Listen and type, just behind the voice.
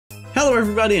Hello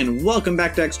everybody and welcome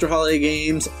back to Extra Holiday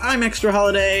Games. I'm Extra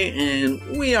Holiday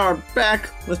and we are back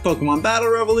with Pokemon Battle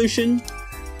Revolution.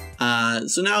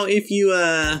 So now if you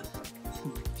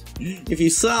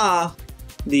saw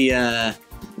the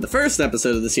first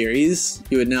episode of the series,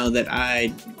 you would know that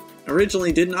I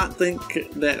originally did not think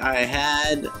that I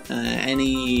had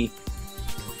any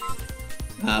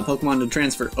Pokemon to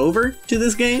transfer over to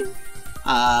this game.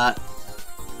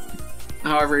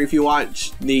 However, if you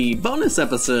watched the bonus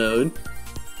episode,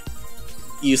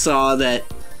 you saw that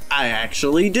I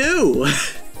actually do.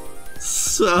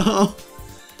 So,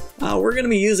 we're going to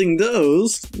be using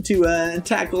those to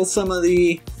tackle some of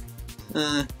the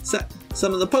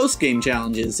post-game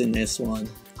challenges in this one.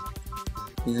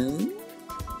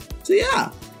 So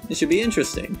yeah, it should be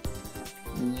interesting.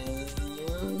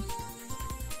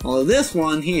 Although this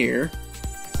one here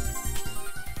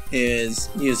is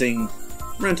using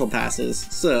rental passes,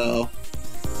 so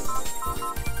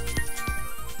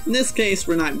in this case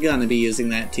we're not gonna be using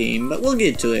that team, but we'll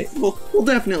get to it. We'll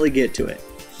definitely get to it.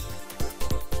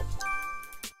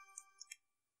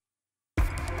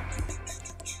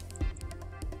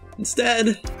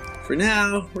 Instead, for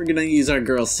now, we're gonna use our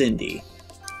girl Cyndy.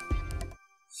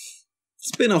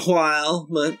 It's been a while,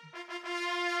 but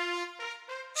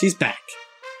she's back.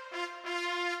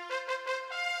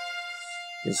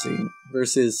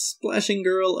 Versus Splashing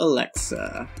Girl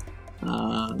Alexa.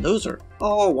 Those are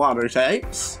all water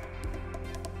types.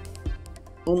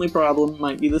 Only problem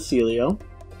might be the Celio.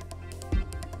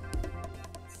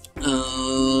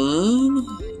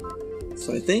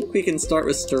 So I think we can start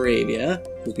with Staravia,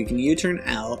 because we can U-turn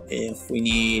out if we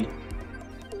need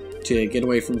to get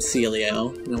away from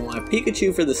Celio. And then we'll have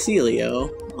Pikachu for the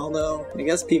Celio, although I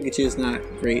guess Pikachu's not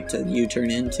great to U-turn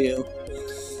into.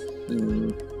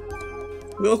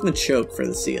 We'll go with Machoke for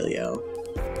the Celio.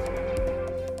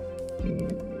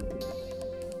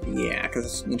 Yeah,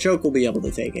 because Machoke will be able to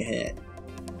take a hit.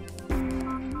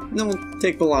 And then we'll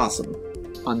take Blossom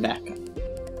on backup,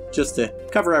 just to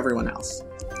cover everyone else.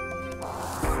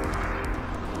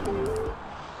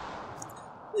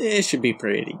 It should be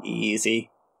pretty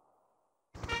easy.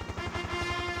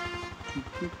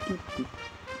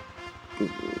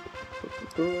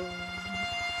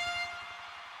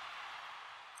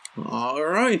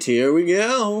 Alright, here we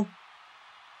go.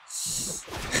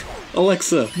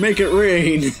 Alexa, make it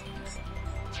rain.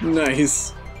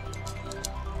 Nice.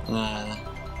 Alright,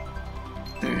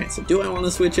 so do I want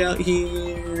to switch out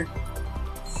here?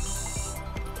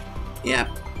 Yeah,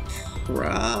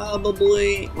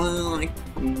 probably. Well, I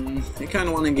kind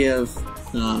of want to give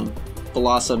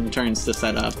Blossom turns to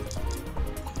set up.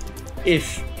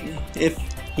 If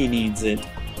he needs it.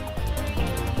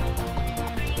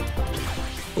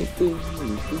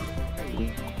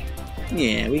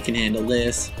 Yeah, we can handle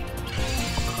this.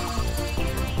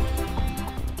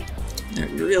 I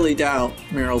really doubt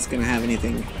Meryl's gonna have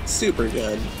anything super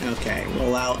good. Okay,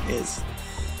 rollout is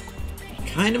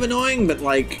kind of annoying, but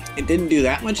like, it didn't do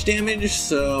that much damage,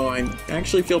 so I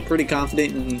actually feel pretty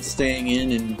confident in staying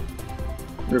in and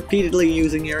repeatedly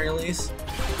using Aerialise.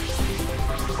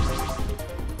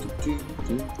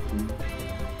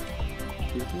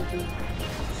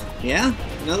 Yeah?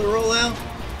 Another rollout?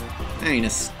 I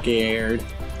ain't scared.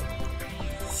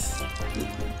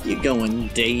 You're going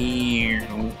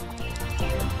down.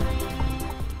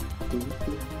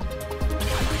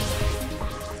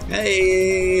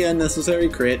 Hey, unnecessary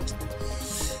crit.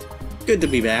 Good to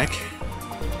be back.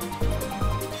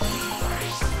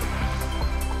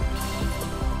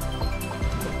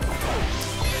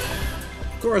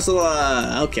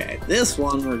 Corsola! Okay, this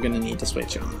one we're gonna need to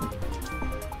switch on.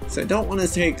 So I don't want to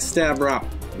take stab rock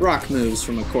moves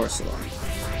from a Corsola.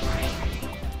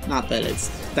 Not that it's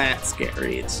that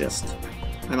scary, it's just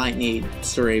I might need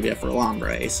Staravia for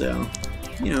Lombre, so,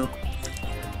 you know,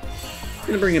 I'm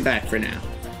gonna bring it back for now.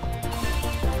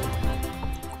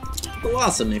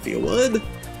 Blossom, if you would.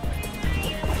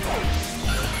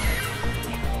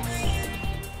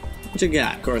 What you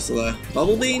got, Corsola?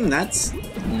 Bubble Beam? That's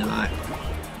not...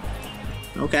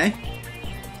 Okay.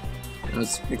 I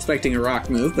was expecting a rock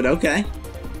move, but okay.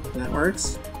 That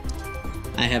works.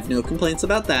 I have no complaints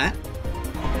about that.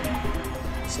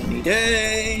 Sunny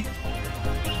day.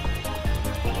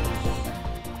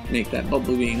 Make that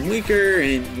Bubble Beam weaker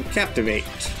and Captivate.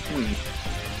 I'm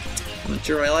not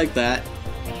sure I like that.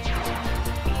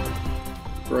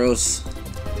 Gross.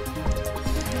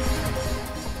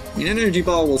 I mean, Energy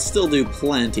Ball will still do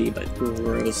plenty, but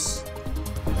gross.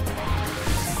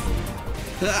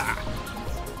 Ah!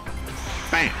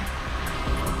 Bam!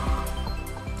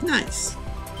 Nice.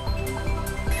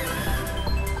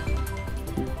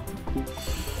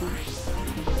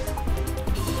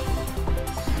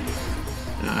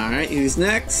 Alright, who's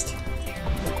next?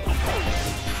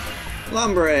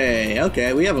 Lumbre!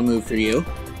 Okay, we have a move for you.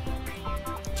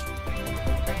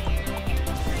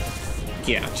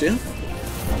 Gotcha.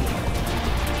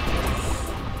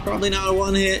 Probably not a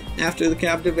one hit after the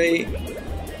Captivate,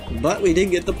 but we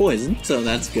did get the poison, so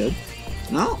that's good.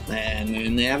 Oh, and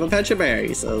then they have a Pecha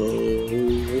Berry, so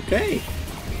okay.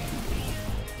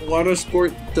 Water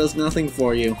Sport does nothing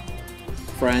for you,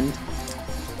 friend.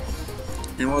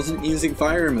 I wasn't using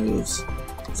fire moves,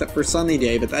 except for Sunny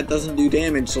Day, but that doesn't do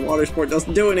damage, so Water Sport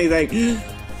doesn't do anything.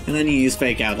 And then you use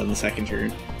Fake Out on the second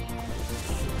turn.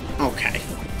 Okay.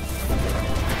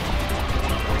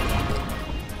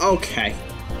 Okay.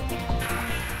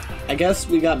 I guess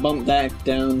we got bumped back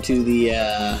down to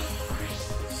the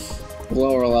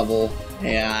lower level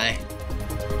AI.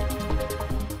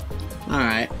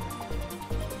 Alright.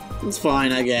 It's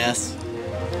fine, I guess.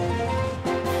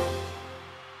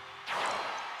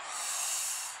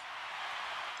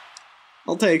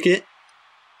 I'll take it.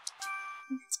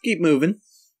 Let's keep moving.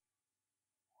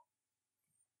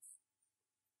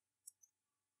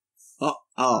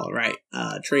 Oh, right.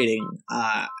 Trading.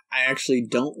 I actually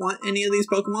don't want any of these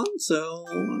Pokemon, so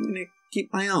I'm gonna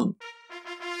keep my own.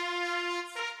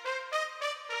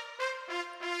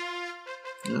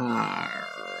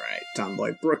 Alright,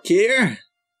 Tomboy Brook here.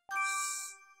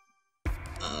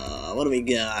 What do we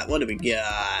got? What do we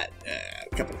got?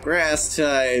 A couple grass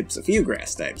types, a few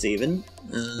grass types even.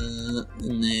 And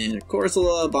then a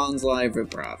Corsola, Bonsly,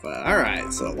 Vibrava.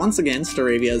 Alright, so once again,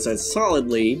 Staravia has a solid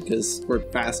lead because we're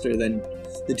faster than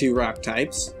the two rock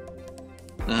types.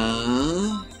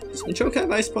 Does Machoke have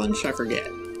Ice Punch? I forget.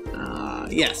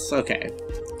 Yes, okay.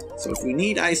 So if we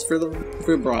need Ice for the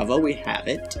Vibrava, we have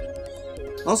it.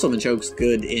 Also, Machoke's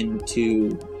good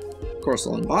into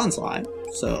Corsola and Bonsly,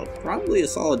 so probably a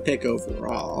solid pick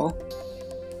overall.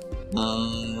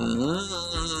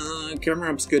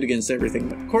 Camerups good against everything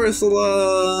but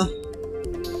Corsola.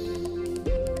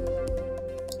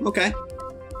 Okay.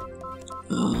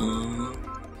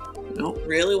 Don't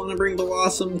really want to bring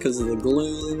Blossom because of the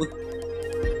gloom.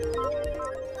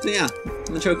 So yeah,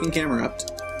 Machoke and Camerupt.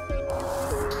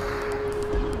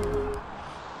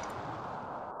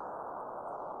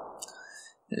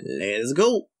 Let's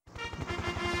go.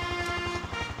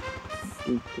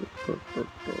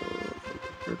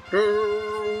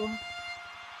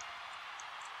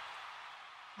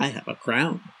 I have a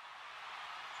crown.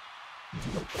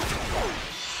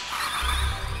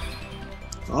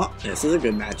 Oh, this is a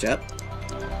good matchup.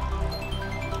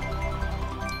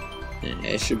 And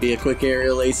it should be a quick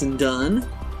aerial ace and done.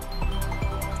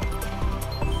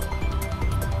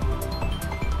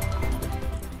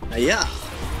 Yeah.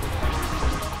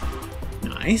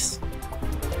 Nice.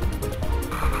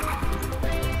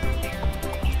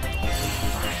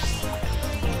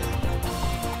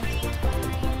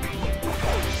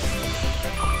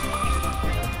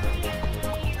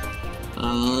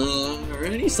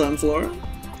 Alrighty, Sunflora.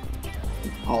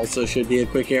 Also should be a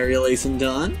quick aerial ace and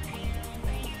done.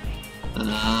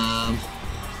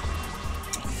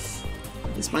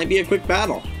 This might be a quick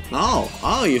battle.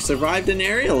 Oh, you survived an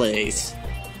aerial ace.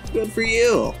 Good for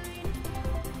you.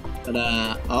 But,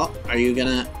 oh, are you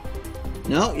gonna...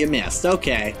 No, you missed.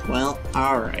 Okay, well,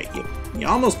 alright. You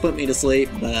almost put me to sleep,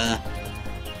 but,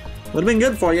 would have been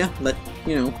good for you, but,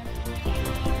 you know.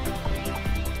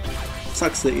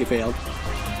 Sucks that you failed.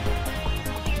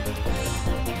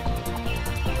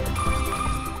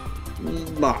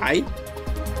 Bye.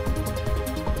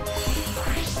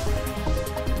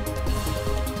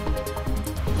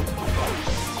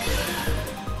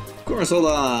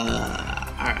 Corsola.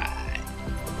 Alright.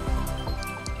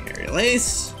 Aerial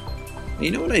Ace.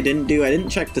 You know what I didn't do? I didn't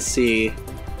check to see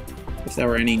if there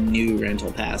were any new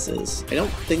rental passes. I don't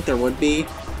think there would be.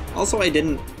 Also, I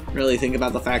didn't really think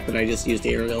about the fact that I just used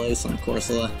Aerial Ace on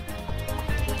Corsola.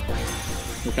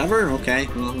 Recover? Okay,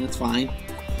 well, that's fine.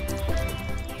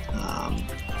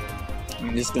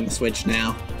 I'm just gonna switch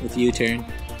now with U-turn.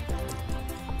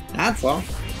 That's all.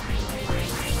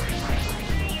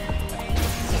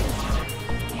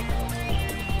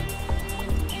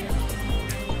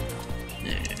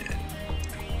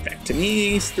 Back to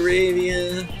me,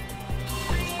 Staravia.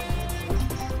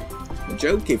 A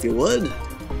joke, if you would.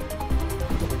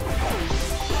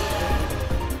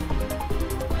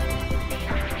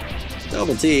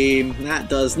 Double team. That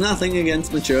does nothing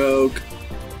against Machoke.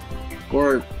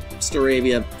 Or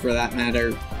Staravia, for that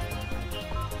matter.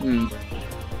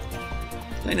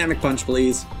 Dynamic Punch,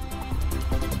 please.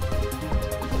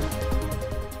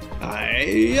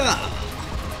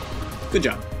 Good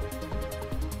job.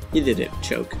 You did it,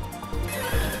 Machoke.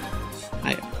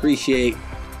 I appreciate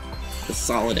the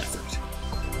solid effort.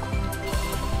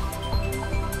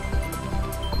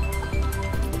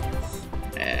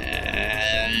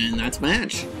 And that's a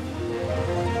match.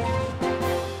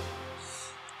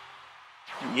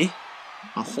 Okay.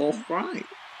 Alright.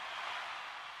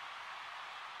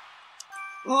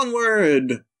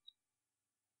 Onward!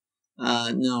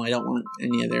 No, I don't want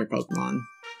any of their Pokemon.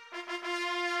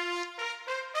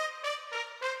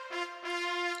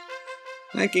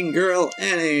 Hiking Girl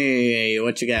Annie!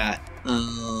 What you got?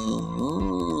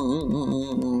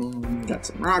 Got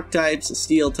some rock types, a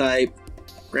steel type,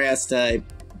 grass type,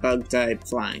 bug type,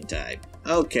 flying type.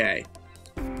 Okay.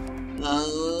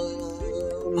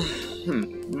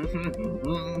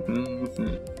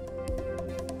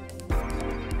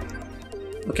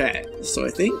 Okay, so I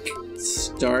think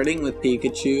starting with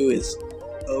Pikachu is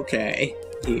okay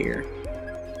here.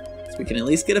 So we can at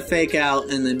least get a fake out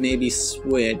and then maybe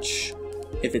switch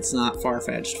if it's not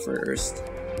Farfetch'd first.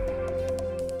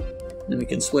 Then we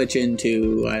can switch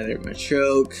into either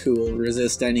Machoke, who will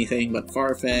resist anything but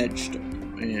Farfetch'd,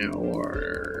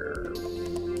 or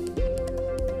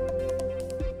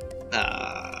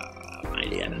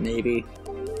Mightyena maybe.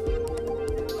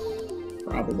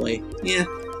 Probably. Yeah,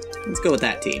 let's go with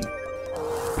that team.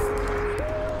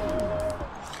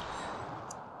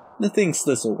 I think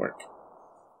this will work.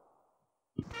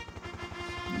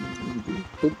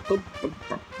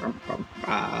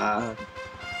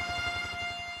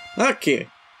 Okay.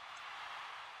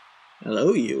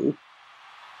 Hello, you.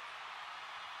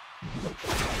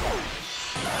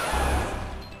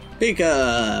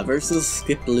 Pika versus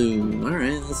Skiploom.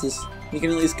 Alright, this is... we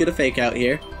can at least get a fake out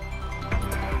here.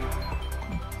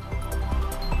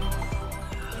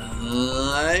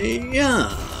 Yeah.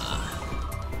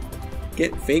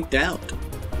 Get faked out.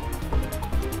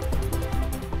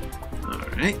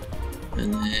 Alright.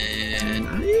 And then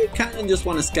I kind of just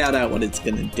want to scout out what it's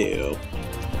gonna do.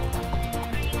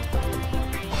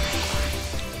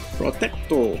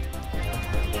 Protecto.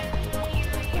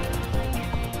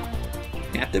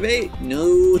 Activate?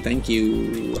 No, thank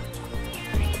you.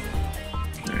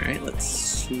 Alright, let's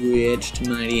switch to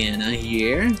Mightyena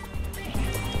here.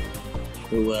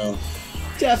 Who will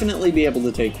definitely be able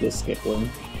to take this Skiploom.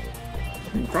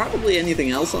 And probably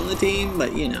anything else on the team,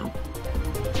 but you know.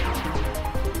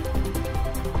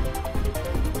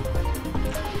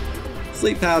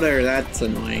 Sleep powder, that's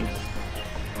annoying.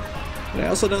 But I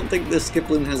also don't think this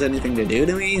Skiploom has anything to do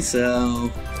to me,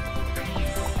 so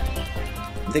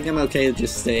I think I'm okay with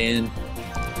just staying.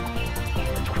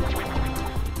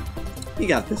 You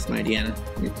got this, Mightyena.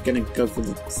 You're gonna go for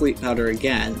the sleep powder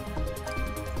again.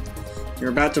 You're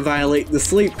about to violate the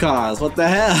sleep cause. What the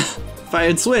hell? If I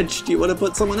had switched, you would have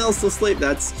put someone else to sleep.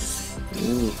 That's...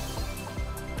 ooh.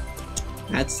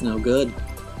 That's no good.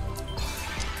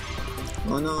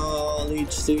 Oh no,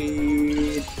 Leech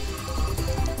Seed.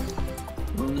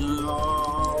 Oh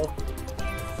no.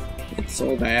 It's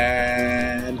so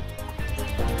bad.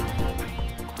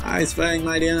 Ice Fang,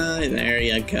 Mightyena. There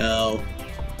you go.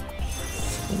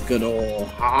 Good ol'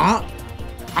 ha.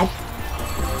 Ow.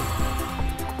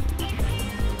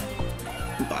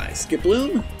 Bye,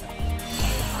 Skiploom.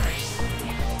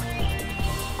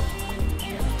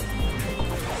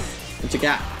 What you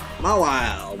got?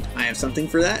 Mawile. I have something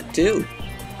for that too.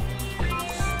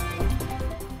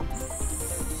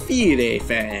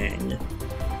 Fang.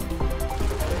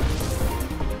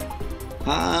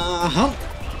 Hump.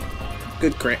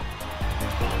 Good crit.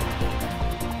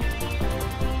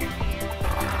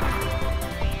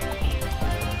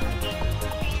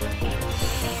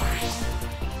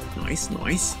 Nice,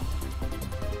 nice.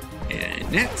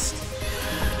 And next,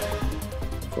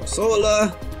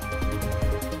 Corsola.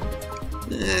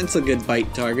 That's a good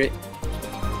bite target.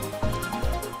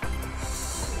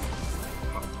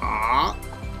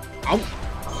 Ow.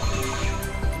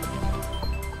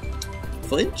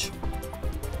 Flinch?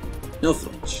 No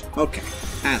flinch. Okay,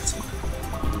 that's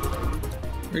fine.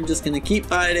 We're just gonna keep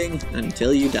fighting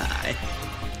until you die.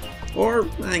 Or,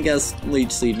 I guess,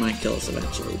 Leech Seed might kill us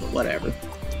eventually, but whatever.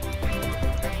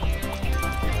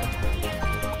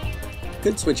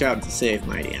 Could switch out to save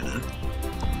Mightyena.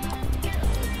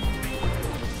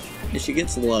 If she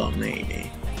gets low,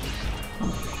 maybe.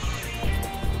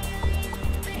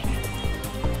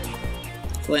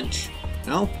 Flinch.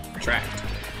 No? Attract.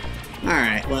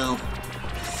 Alright, well.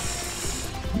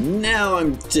 Now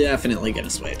I'm definitely gonna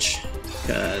switch.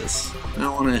 Because I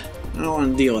don't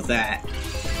wanna deal with that.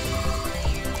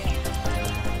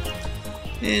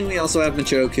 And we also have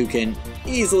Machoke, who can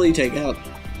easily take out,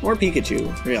 or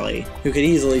Pikachu, really, who could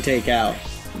easily take out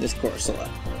this Corsola.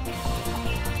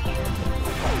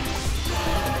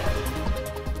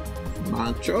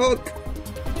 Machoke!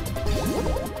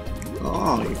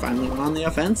 Oh, you finally went on the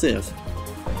offensive.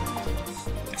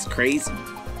 That's crazy.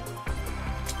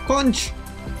 Punch!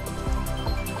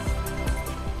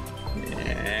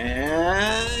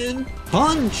 And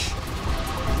punch!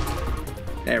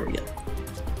 There we go.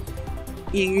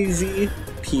 Easy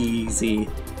peasy.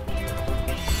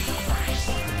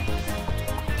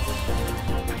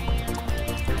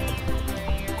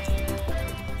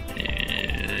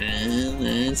 And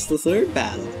that's the third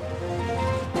battle.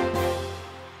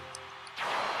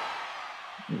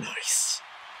 Nice.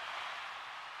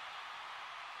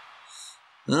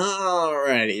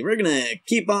 Alrighty, we're gonna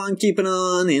keep on keeping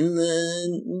on in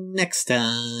the next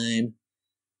time.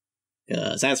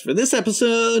 Because as for this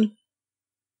episode,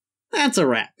 that's a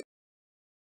wrap.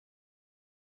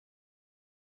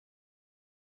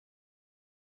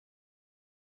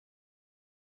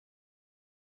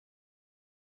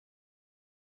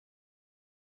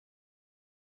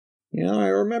 You know, I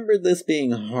remembered this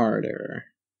being harder.